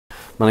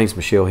My name is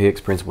Michell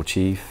Hicks, Principal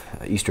Chief,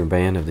 Eastern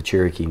Band of the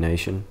Cherokee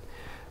Nation.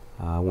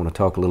 I want to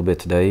talk a little bit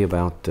today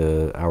about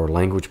our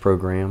language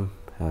program,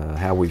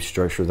 how we've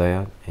structured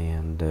that,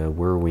 and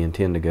where we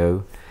intend to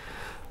go.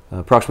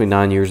 Approximately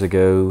 9 years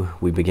ago,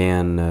 we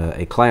began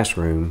a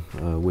classroom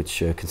which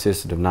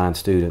consisted of 9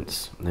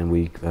 students,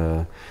 and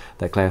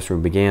that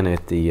classroom began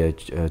at the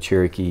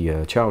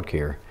Cherokee Child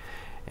Care.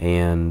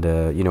 And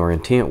our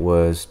intent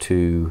was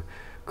to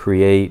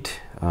create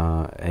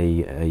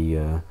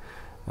a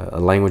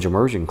language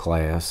immersion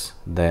class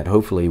that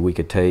hopefully we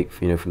could take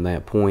from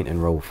that point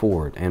and roll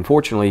forward. And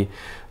fortunately,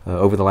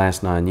 over the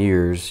last 9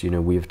 years,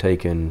 we have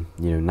taken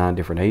 9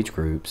 different age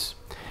groups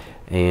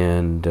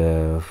and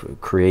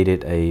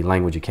created a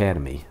language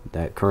academy.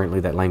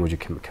 Currently that language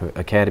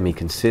academy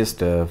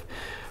consists of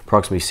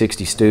approximately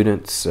 60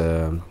 students.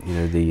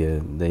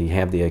 They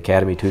have the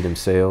academy to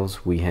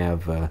themselves. We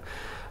have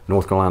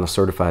North Carolina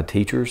certified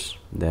teachers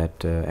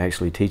that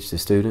actually teach the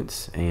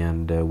students,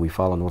 and we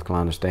follow North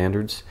Carolina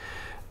standards.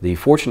 The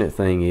fortunate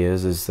thing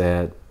is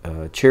that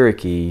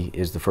Cherokee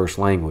is the first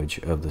language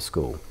of the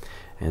school,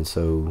 and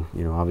so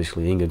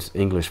obviously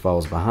English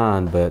falls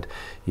behind. But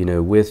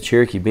with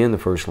Cherokee being the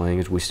first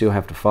language, we still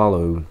have to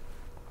follow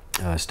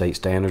state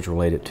standards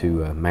related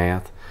to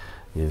math,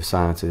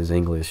 sciences,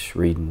 English,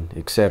 reading,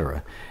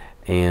 etc.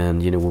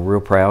 And we're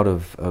real proud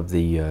of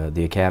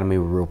the academy.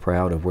 We're real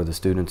proud of where the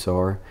students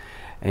are.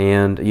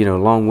 And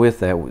along with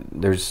that,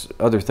 there's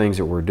other things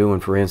that we're doing.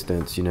 For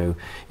instance,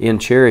 in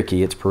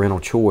Cherokee, it's parental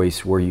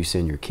choice where you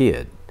send your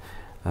kid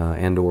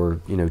and/or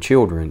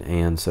children,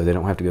 and so they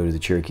don't have to go to the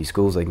Cherokee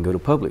schools; they can go to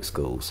public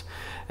schools.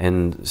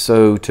 And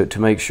so, to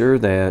make sure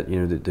that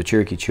the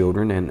Cherokee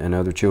children and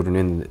other children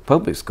in the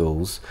public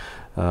schools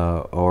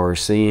are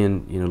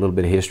seeing a little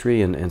bit of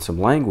history and some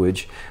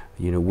language,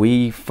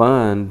 we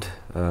fund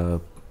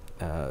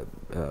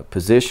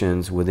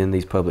positions within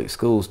these public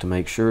schools to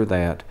make sure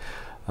that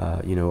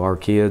our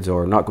kids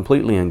are not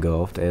completely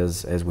engulfed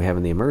as we have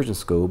in the immersion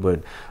school,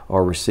 but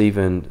are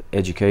receiving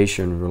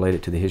education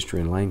related to the history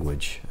and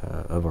language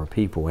of our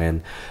people.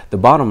 And the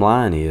bottom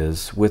line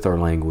is, with our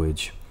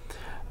language,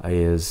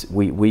 is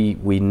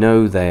we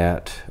know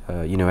that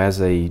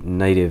as a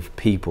native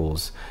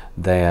peoples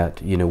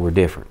that we're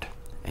different.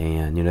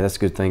 And that's a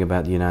good thing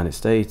about the United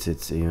States.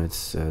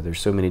 There's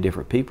so many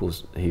different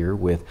peoples here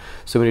with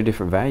so many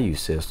different value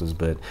systems.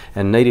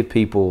 And Native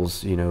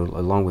peoples,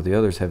 along with the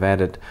others, have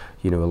added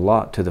a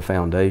lot to the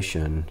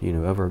foundation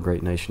of our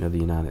great nation of the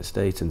United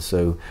States. And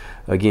so,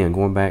 again,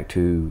 going back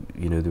to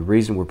the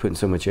reason we're putting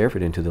so much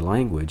effort into the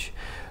language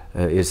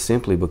is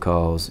simply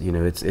because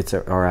it's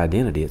our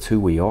identity. It's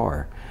who we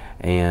are.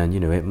 And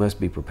it must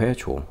be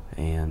perpetual,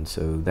 and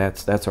so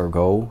that's our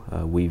goal.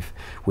 We've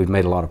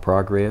made a lot of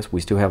progress.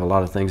 We still have a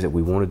lot of things that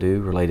we want to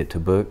do related to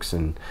books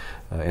and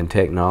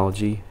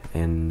technology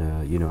and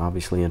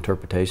obviously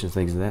interpretations,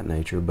 things of that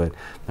nature. But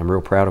I'm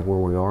real proud of where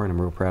we are, and I'm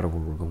real proud of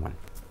where we're going.